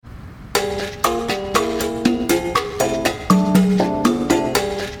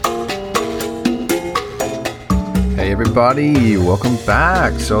Hey everybody, welcome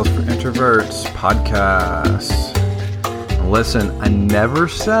back. Sales for Introverts podcast. Listen, I never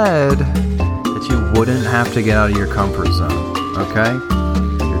said that you wouldn't have to get out of your comfort zone, okay?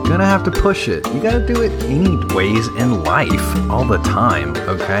 You're gonna have to push it. You gotta do it anyways in life, all the time,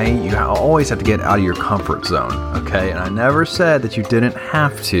 okay? You always have to get out of your comfort zone, okay? And I never said that you didn't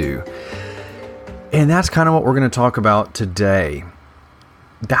have to. And that's kind of what we're gonna talk about today.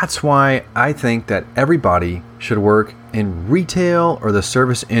 That's why I think that everybody should work in retail or the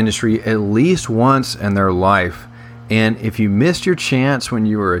service industry at least once in their life. And if you missed your chance when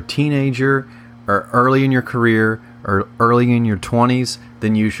you were a teenager or early in your career or early in your 20s,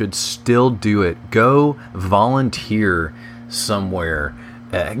 then you should still do it. Go volunteer somewhere.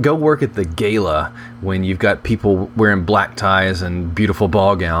 Go work at the gala when you've got people wearing black ties and beautiful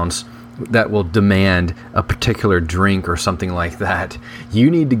ball gowns that will demand a particular drink or something like that. You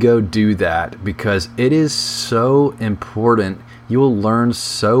need to go do that because it is so important. You will learn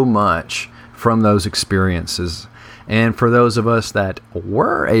so much from those experiences. And for those of us that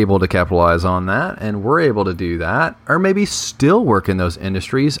were able to capitalize on that and were able to do that, or maybe still work in those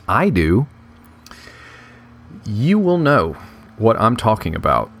industries, I do, you will know what I'm talking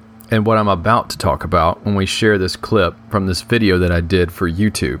about and what I'm about to talk about when we share this clip from this video that I did for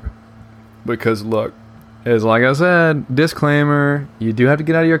YouTube. Because look, as like I said, disclaimer, you do have to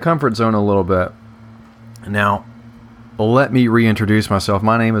get out of your comfort zone a little bit. Now, let me reintroduce myself.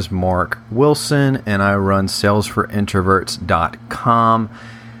 My name is Mark Wilson, and I run salesforintroverts.com.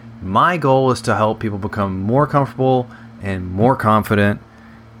 My goal is to help people become more comfortable and more confident,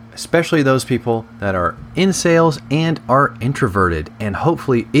 especially those people that are in sales and are introverted. And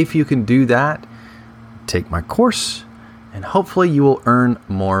hopefully, if you can do that, take my course, and hopefully you will earn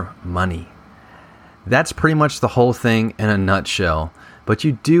more money. That's pretty much the whole thing in a nutshell. But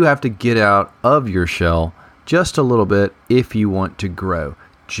you do have to get out of your shell just a little bit if you want to grow.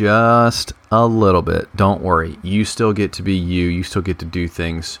 Just a little bit. Don't worry. You still get to be you. You still get to do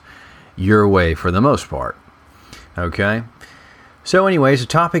things your way for the most part. Okay? So anyways, the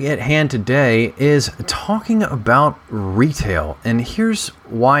topic at hand today is talking about retail. And here's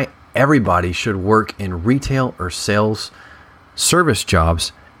why everybody should work in retail or sales service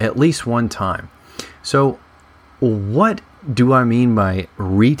jobs at least one time. So what do I mean by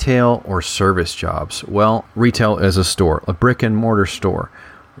retail or service jobs? Well, retail is a store, a brick and mortar store.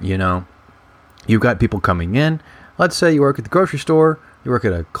 You know, you've got people coming in. Let's say you work at the grocery store, you work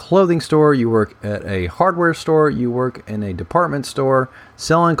at a clothing store, you work at a hardware store, you work in a department store,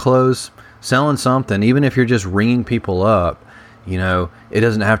 selling clothes, selling something. Even if you're just ringing people up, you know, it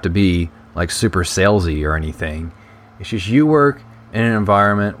doesn't have to be like super salesy or anything. It's just you work in an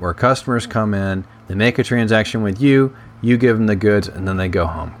environment where customers come in, they make a transaction with you, you give them the goods, and then they go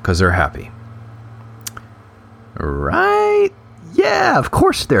home because they're happy. Right? Yeah, of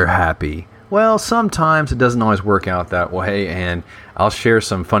course they're happy. Well, sometimes it doesn't always work out that way, and I'll share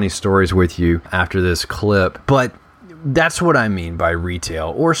some funny stories with you after this clip. But that's what I mean by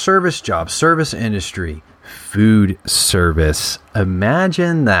retail or service jobs, service industry, food service.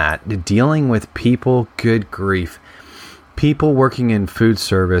 Imagine that, dealing with people, good grief. People working in food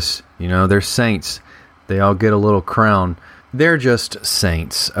service, you know, they're saints. They all get a little crown. They're just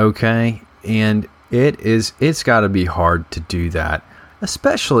saints, okay? And it's got to be hard to do that.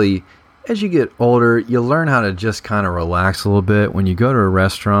 Especially as you get older, you learn how to just kind of relax a little bit. When you go to a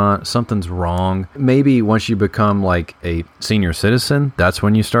restaurant, something's wrong. Maybe once you become like a senior citizen, that's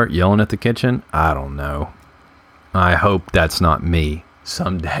when you start yelling at the kitchen. I don't know. I hope that's not me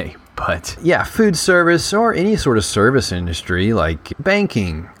someday. But yeah, food service or any sort of service industry like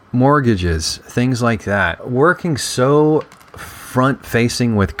banking, mortgages, things like that. Working so front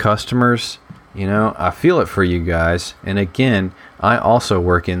facing with customers, you know, I feel it for you guys. And again, I also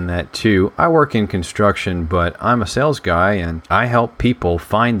work in that too. I work in construction, but I'm a sales guy and I help people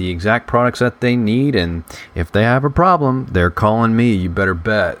find the exact products that they need. And if they have a problem, they're calling me, you better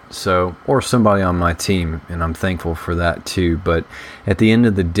bet. So, or somebody on my team, and I'm thankful for that too. But at the end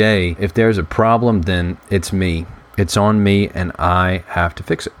of the day, if there's a problem, then it's me. It's on me and I have to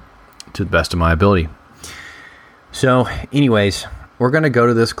fix it to the best of my ability. So anyways, we're going to go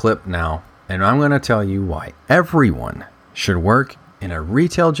to this clip now, and I'm going to tell you why everyone should work in a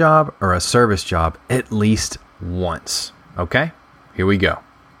retail job or a service job at least once. Okay? Here we go.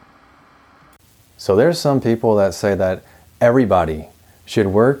 So there's some people that say that everybody should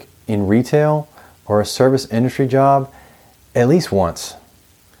work in retail or a service industry job at least once.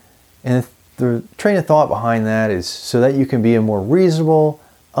 And the train of thought behind that is so that you can be a more reasonable,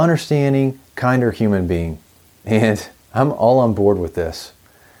 understanding, kinder human being. And I'm all on board with this.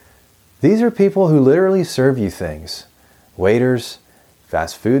 These are people who literally serve you things. Waiters,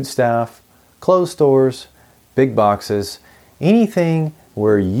 fast food staff, clothes stores, big boxes, anything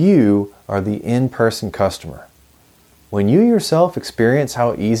where you are the in-person customer. When you yourself experience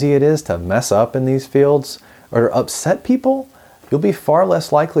how easy it is to mess up in these fields or to upset people, you'll be far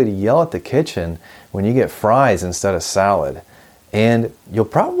less likely to yell at the kitchen when you get fries instead of salad. And you'll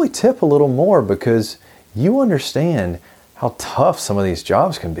probably tip a little more because you understand how tough some of these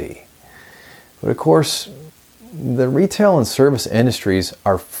jobs can be. But of course, the retail and service industries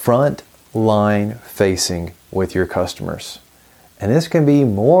are front line facing with your customers. And this can be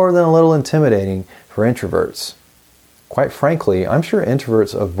more than a little intimidating for introverts. Quite frankly, I'm sure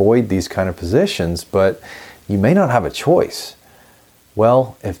introverts avoid these kind of positions, but you may not have a choice.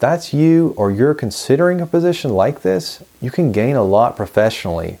 Well, if that's you or you're considering a position like this, you can gain a lot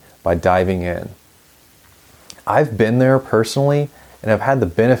professionally by diving in. I've been there personally and have had the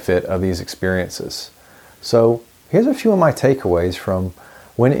benefit of these experiences. So here's a few of my takeaways from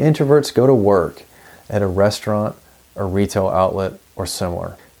when introverts go to work at a restaurant, a retail outlet, or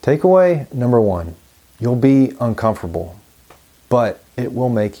similar. Takeaway number 1, you'll be uncomfortable, but it will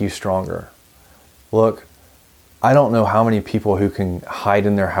make you stronger. Look, I don't know how many people who can hide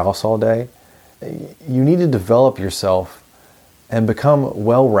in their house all day. You need to develop yourself and become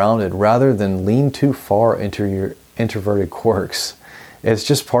well-rounded rather than lean too far into your introverted quirks. It's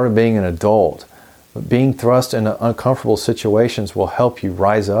just part of being an adult. Being thrust into uncomfortable situations will help you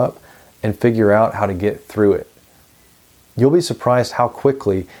rise up and figure out how to get through it. You'll be surprised how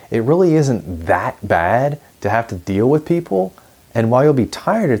quickly it really isn't that bad to have to deal with people, and while you'll be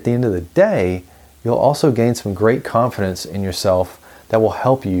tired at the end of the day, you'll also gain some great confidence in yourself that will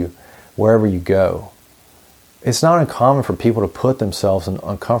help you wherever you go. It's not uncommon for people to put themselves in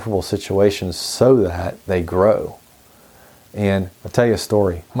uncomfortable situations so that they grow. And I'll tell you a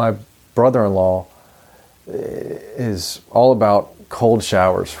story. My brother-in-law is all about cold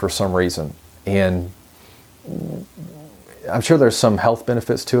showers for some reason. And I'm sure there's some health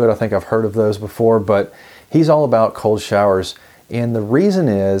benefits to it. I think I've heard of those before, but he's all about cold showers. And the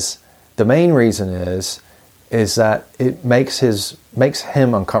main reason is that it makes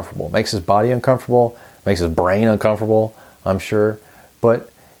him uncomfortable, makes his body uncomfortable, makes his brain uncomfortable, I'm sure. But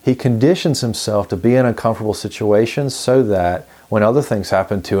he conditions himself to be in uncomfortable situations so that when other things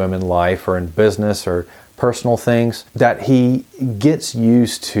happen to him in life or in business or personal things, that he gets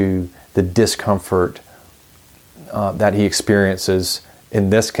used to the discomfort that he experiences, in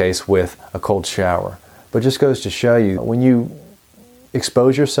this case with a cold shower. But just goes to show you, when you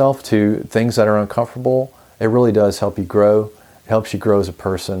expose yourself to things that are uncomfortable, it really does help you grow. It helps you grow as a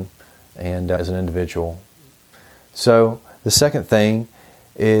person and as an individual. So the second thing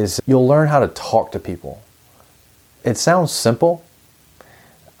is you'll learn how to talk to people. It sounds simple,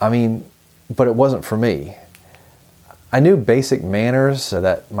 but it wasn't for me. I knew basic manners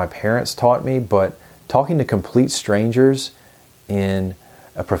that my parents taught me, but talking to complete strangers in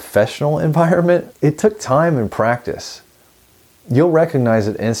a professional environment, it took time and practice. You'll recognize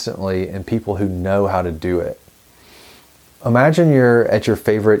it instantly in people who know how to do it. Imagine you're at your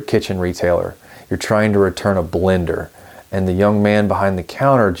favorite kitchen retailer. You're trying to return a blender, and the young man behind the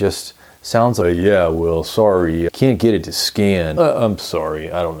counter just sounds like, "Yeah, well, sorry, I can't get it to scan. I'm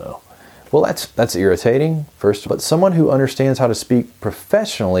sorry, I don't know." Well, that's irritating, first. But someone who understands how to speak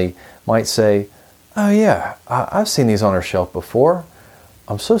professionally might say, "Oh yeah, I've seen these on our shelf before.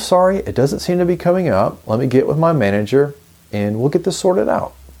 I'm so sorry, it doesn't seem to be coming up. Let me get with my manager and we'll get this sorted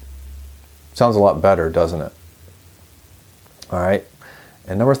out." Sounds a lot better, doesn't it? All right.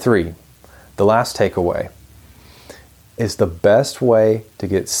 And number 3, the last takeaway, is the best way to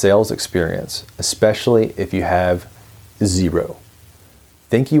get sales experience, especially if you have 0.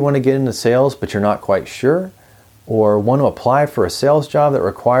 Think you want to get into sales, but you're not quite sure, or want to apply for a sales job that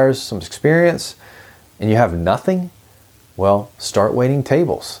requires some experience and you have nothing? Well, start waiting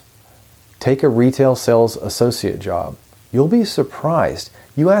tables. Take a retail sales associate job. You'll be surprised.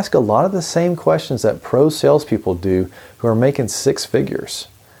 You ask a lot of the same questions that pro salespeople do who are making 6 figures.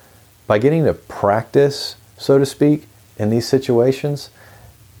 By getting to practice, so to speak, in these situations,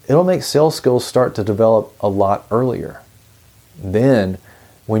 it'll make sales skills start to develop a lot earlier. Then,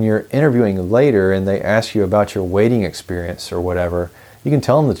 when you're interviewing later and they ask you about your waiting experience or whatever, you can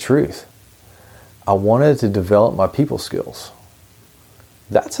tell them the truth. I wanted to develop my people skills.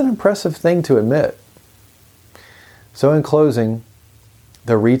 That's an impressive thing to admit. So in closing,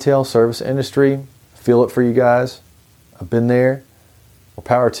 the retail service industry, feel it for you guys. I've been there. More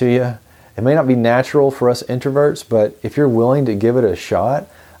power to you. It may not be natural for us introverts, but if you're willing to give it a shot,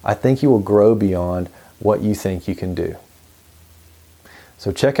 I think you will grow beyond what you think you can do.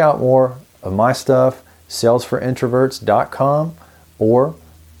 So check out more of my stuff, salesforintroverts.com, or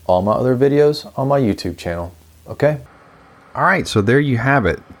all my other videos on my YouTube channel. Okay? All right, so there you have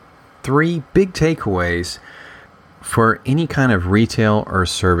it. 3 big takeaways for any kind of retail or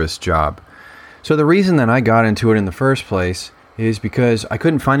service job. So the reason that I got into it in the first place is because I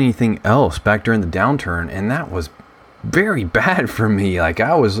couldn't find anything else back during the downturn, and that was very bad for me. Like,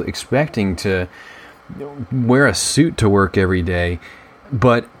 I was expecting to wear a suit to work every day,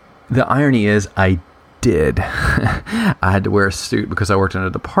 but the irony is I did. I had to wear a suit because I worked in a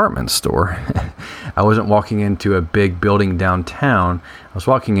department store. I wasn't walking into a big building downtown. I was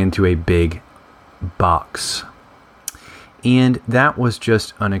walking into a big box. And that was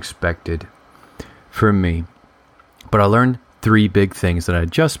just unexpected for me. But I learned 3 big things that I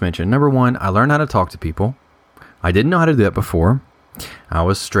just mentioned. Number 1, I learned how to talk to people. I didn't know how to do that before. I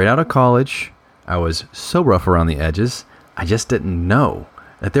was straight out of college. I was so rough around the edges. I just didn't know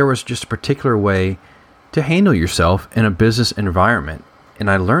that there was just a particular way to handle yourself in a business environment. And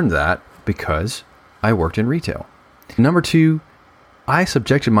I learned that because I worked in retail. Number 2, I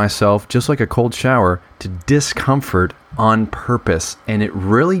subjected myself, just like a cold shower, to discomfort on purpose. And it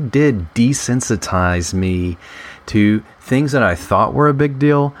really did desensitize me to things that I thought were a big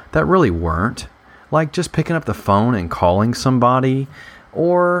deal that really weren't. Like just picking up the phone and calling somebody,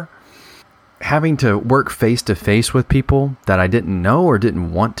 or having to work face to face with people that I didn't know or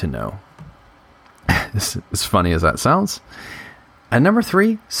didn't want to know. As funny as that sounds. And number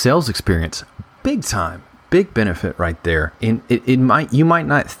 3, sales experience. Big time. Big benefit right there. And you might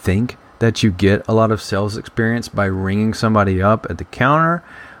not think that you get a lot of sales experience by ringing somebody up at the counter,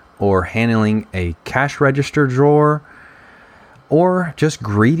 or handling a cash register drawer, or just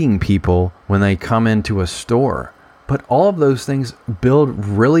greeting people when they come into a store. But all of those things build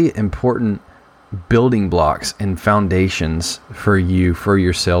really important building blocks and foundations for you, for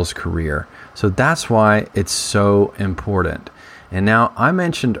your sales career. So that's why it's so important. And now, I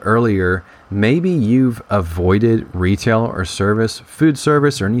mentioned earlier, maybe you've avoided retail or service, food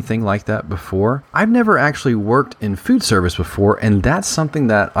service or anything like that before. I've never actually worked in food service before, and that's something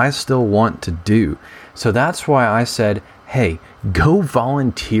that I still want to do. So that's why I said, hey, go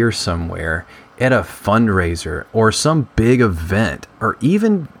volunteer somewhere at a fundraiser or some big event, or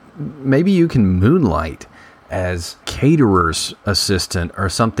even maybe you can moonlight as caterer's assistant or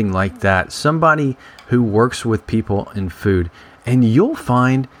something like that. Somebody who works with people in food. And you'll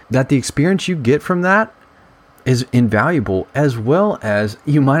find that the experience you get from that is invaluable, as well as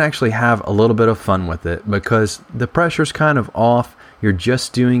you might actually have a little bit of fun with it, because the pressure's kind of off. You're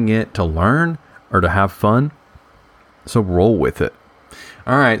just doing it to learn or to have fun. So roll with it.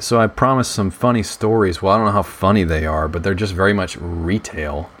 All right, so I promised some funny stories. Well, I don't know how funny they are, but they're just very much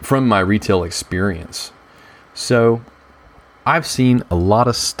retail, from my retail experience. So I've seen a lot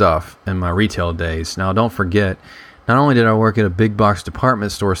of stuff in my retail days. Now, don't forget, not only did I work at a big box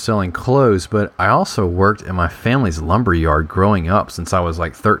department store selling clothes, but I also worked in my family's lumber yard growing up since I was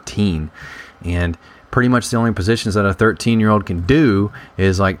like 13. And pretty much the only positions that a 13-year-old can do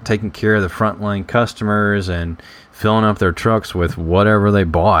is like taking care of the frontline customers and filling up their trucks with whatever they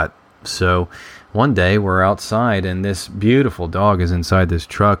bought. So one day we're outside and this beautiful dog is inside this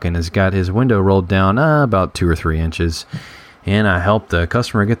truck and has got his window rolled down about 2 or 3 inches. And I helped the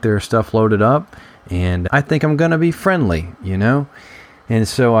customer get their stuff loaded up. And I think I'm going to be friendly, you know? And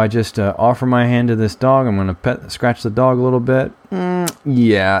so I just offer my hand to this dog. I'm going to scratch the dog a little bit.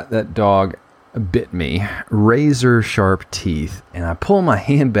 Yeah, that dog bit me. Razor sharp teeth. And I pull my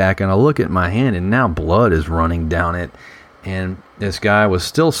hand back and I look at my hand and now blood is running down it. And this guy was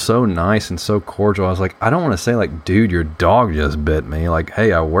still so nice and so cordial. I was like, I don't want to say like, dude, your dog just bit me. Like,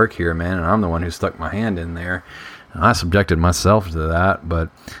 hey, I work here, man, and I'm the one who stuck my hand in there. I subjected myself to that, but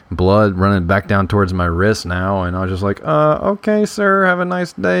blood running back down towards my wrist now, and I was just like, okay, sir, have a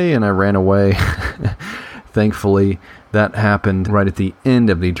nice day, and I ran away. Thankfully, that happened right at the end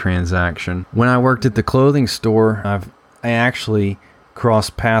of the transaction. When I worked at the clothing store, I actually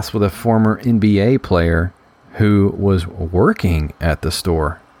crossed paths with a former NBA player who was working at the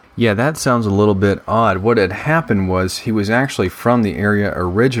store. Yeah, that sounds a little bit odd. What had happened was he was actually from the area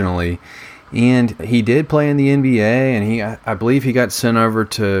originally, and he did play in the NBA, and I believe he got sent over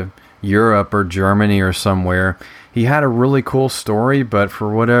to Europe or Germany or somewhere. He had a really cool story, but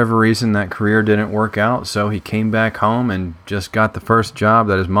for whatever reason, that career didn't work out, so he came back home and just got the first job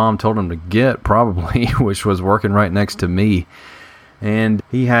that his mom told him to get, probably, which was working right next to me. And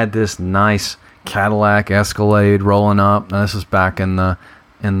he had this nice Cadillac Escalade rolling up. Now, this was back in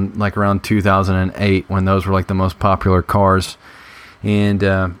like around 2008 when those were like the most popular cars.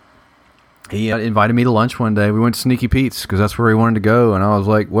 And he invited me to lunch one day. We went to Sneaky Pete's because that's where he wanted to go. And I was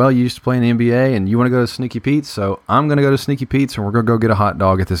like, well, you used to play in the NBA and you want to go to Sneaky Pete's. So I'm going to go to Sneaky Pete's and we're going to go get a hot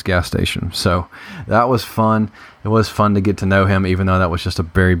dog at this gas station. So that was fun. It was fun to get to know him, even though that was just a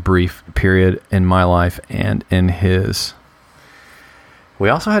very brief period in my life and in his. We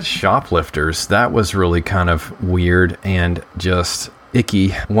also had shoplifters. That was really kind of weird and just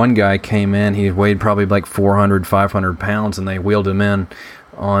icky. One guy came in. He weighed probably like 400, 500 pounds, and they wheeled him in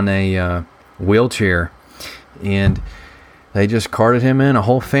on a wheelchair, and they just carted him in, a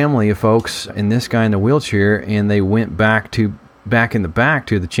whole family of folks, and this guy in the wheelchair, and they went back in the back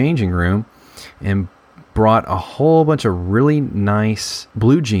to the changing room and brought a whole bunch of really nice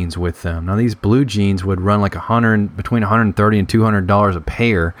blue jeans with them. Now these blue jeans would run like between $130 and $200 a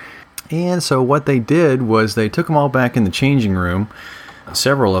pair. And so what they did was they took them all back in the changing room.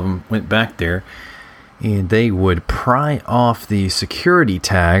 Several of them went back there, and they would pry off the security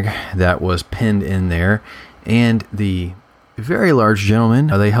tag that was pinned in there, and the very large gentleman,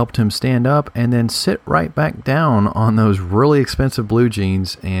 they helped him stand up and then sit right back down on those really expensive blue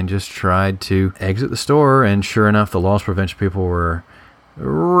jeans and just tried to exit the store. And sure enough, the loss prevention people were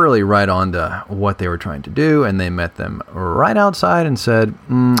really right on to what they were trying to do, and they met them right outside and said,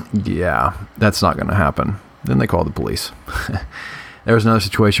 yeah, that's not going to happen. Then they called the police. There was another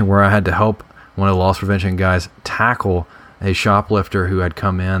situation where I had to help one of the loss prevention guys tackle a shoplifter who had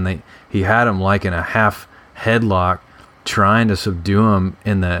come in. He had him like in a half headlock, trying to subdue him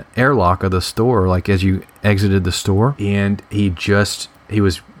in the airlock of the store, like as you exited the store. And he was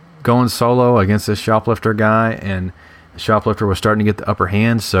going solo against this shoplifter guy, and the shoplifter was starting to get the upper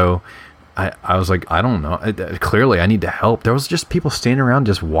hand. So I was like, I don't know. Clearly, I need to help. There was just people standing around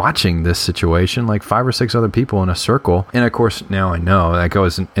just watching this situation, like 5 or 6 other people in a circle. And of course, now I know, like I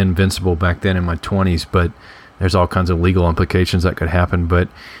was invincible back then in my 20s, but there's all kinds of legal implications that could happen. But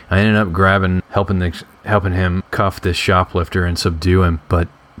I ended up helping him cuff this shoplifter and subdue him. But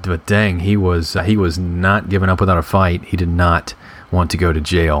dang, he was not giving up without a fight. He did not want to go to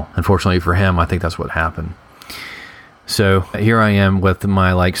jail. Unfortunately for him, I think that's what happened. So here I am with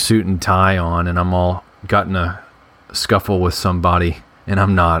my like suit and tie on, and I'm all got in a scuffle with somebody, and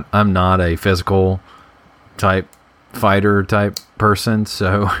I'm not a physical type fighter type person.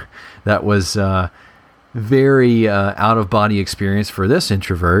 So that was very out of body experience for this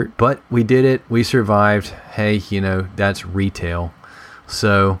introvert, but we did it. We survived. Hey, that's retail.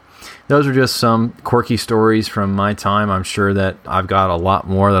 So those are just some quirky stories from my time. I'm sure that I've got a lot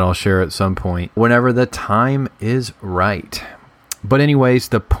more that I'll share at some point whenever the time is right. But anyways,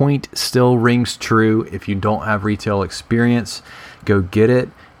 the point still rings true. If you don't have retail experience, go get it.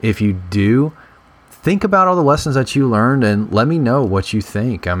 If you do, think about all the lessons that you learned and let me know what you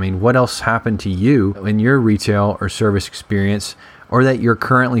think. I mean, what else happened to you in your retail or service experience, or that you're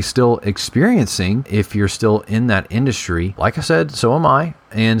currently still experiencing if you're still in that industry? Like I said, so am I.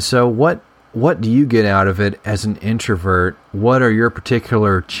 And so what do you get out of it as an introvert? What are your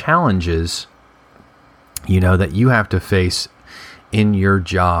particular challenges, that you have to face in your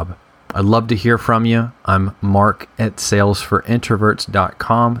job? I'd love to hear from you. I'm Mark at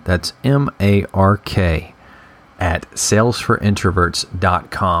salesforintroverts.com. That's MARK at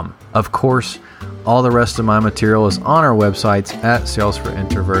salesforintroverts.com. Of course, all the rest of my material is on our websites at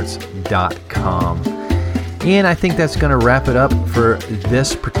salesforintroverts.com. And I think that's going to wrap it up for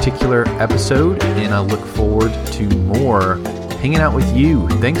this particular episode. And I look forward to more hanging out with you.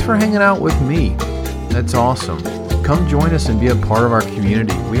 Thanks for hanging out with me. That's awesome. Come join us and be a part of our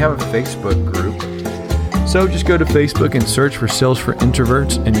community. We have a Facebook group. So just go to Facebook and search for Sales for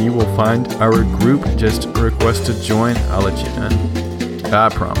Introverts, and you will find our group. Just request to join. I'll let you in. I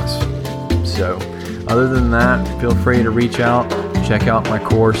promise. So other than that, feel free to reach out, check out my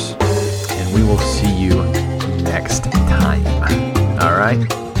course, and we will see you next time. All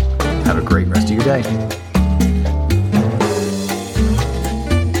right? Have a great rest of your day.